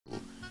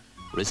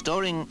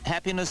Restoring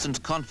happiness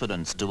and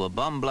confidence to a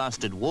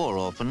bomb-blasted war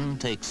orphan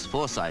takes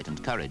foresight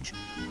and courage.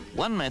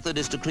 One method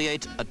is to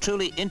create a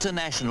truly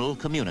international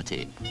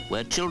community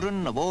where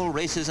children of all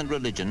races and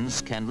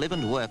religions can live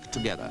and work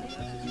together.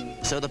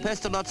 So the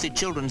Pestalozzi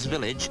Children's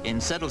Village in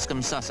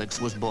Sedlescombe,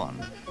 Sussex was born.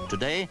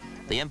 Today,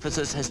 the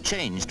emphasis has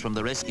changed from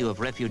the rescue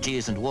of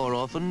refugees and war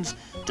orphans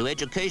to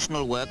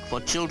educational work for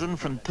children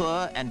from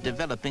poor and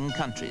developing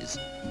countries.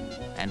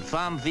 And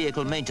farm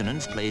vehicle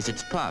maintenance plays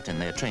its part in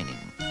their training.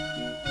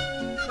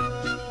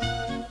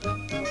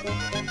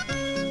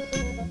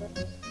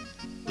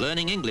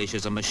 Learning English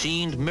is a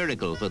machined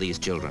miracle for these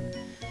children,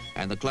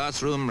 and the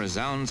classroom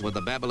resounds with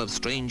the babble of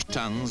strange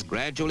tongues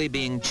gradually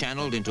being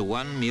channeled into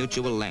one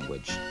mutual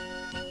language.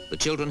 The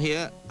children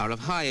here are of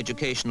high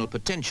educational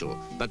potential,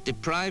 but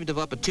deprived of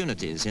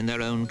opportunities in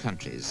their own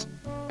countries.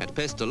 At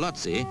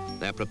Pestalozzi,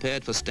 they're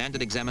prepared for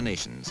standard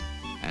examinations,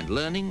 and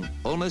learning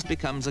almost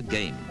becomes a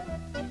game.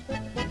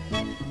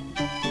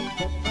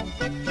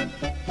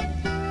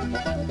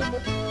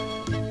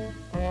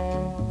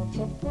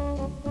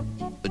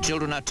 The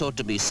children are taught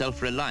to be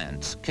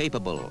self-reliant,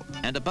 capable,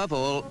 and above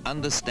all,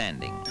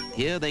 understanding.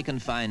 Here they can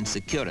find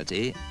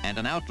security and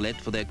an outlet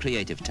for their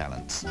creative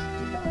talents.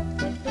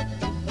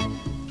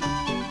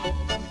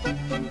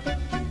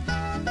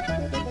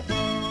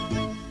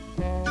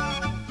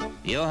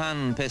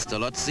 Johann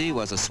Pestalozzi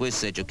was a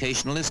Swiss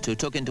educationalist who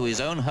took into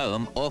his own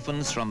home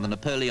orphans from the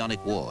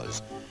Napoleonic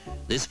Wars.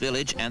 This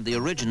village and the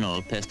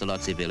original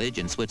Pestalozzi village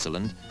in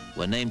Switzerland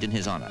were named in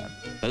his honor.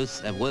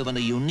 Both have woven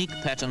a unique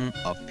pattern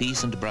of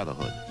peace and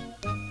brotherhood.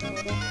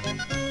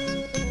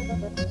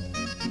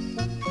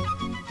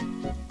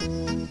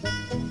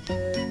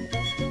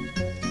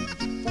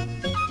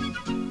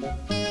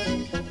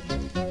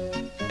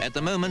 At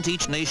the moment,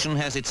 each nation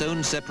has its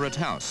own separate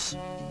house,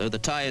 though the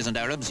Thais and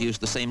Arabs use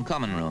the same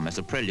common room as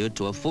a prelude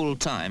to a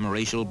full-time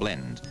racial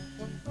blend.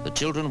 The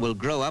children will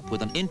grow up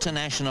with an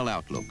international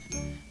outlook,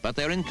 but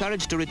they're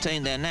encouraged to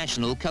retain their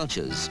national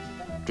cultures.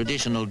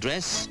 Traditional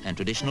dress and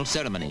traditional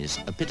ceremonies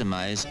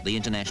epitomize the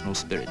international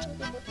spirit.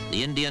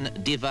 The Indian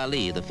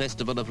Diwali, the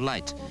festival of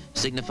light,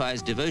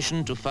 signifies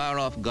devotion to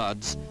far-off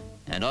gods,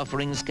 and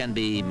offerings can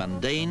be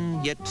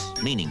mundane yet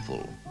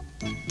meaningful.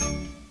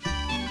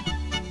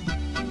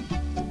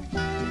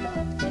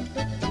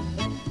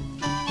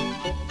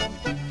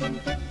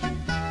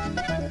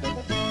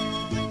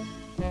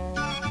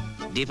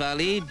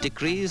 Diwali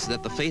decrees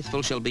that the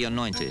faithful shall be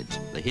anointed.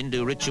 The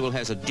Hindu ritual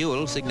has a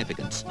dual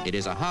significance. It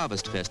is a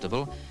harvest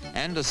festival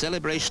and a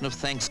celebration of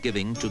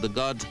thanksgiving to the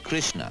god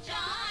Krishna.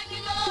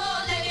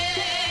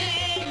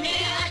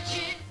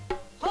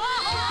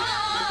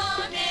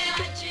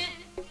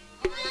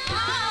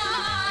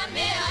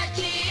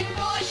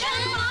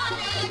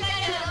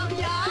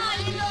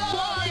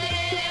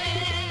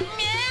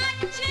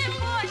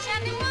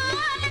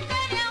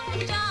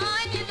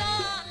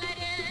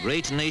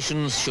 Great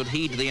nations should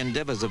heed the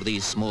endeavors of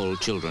these small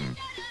children,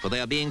 for they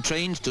are being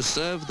trained to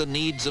serve the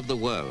needs of the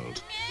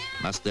world.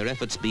 Must their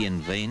efforts be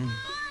in vain?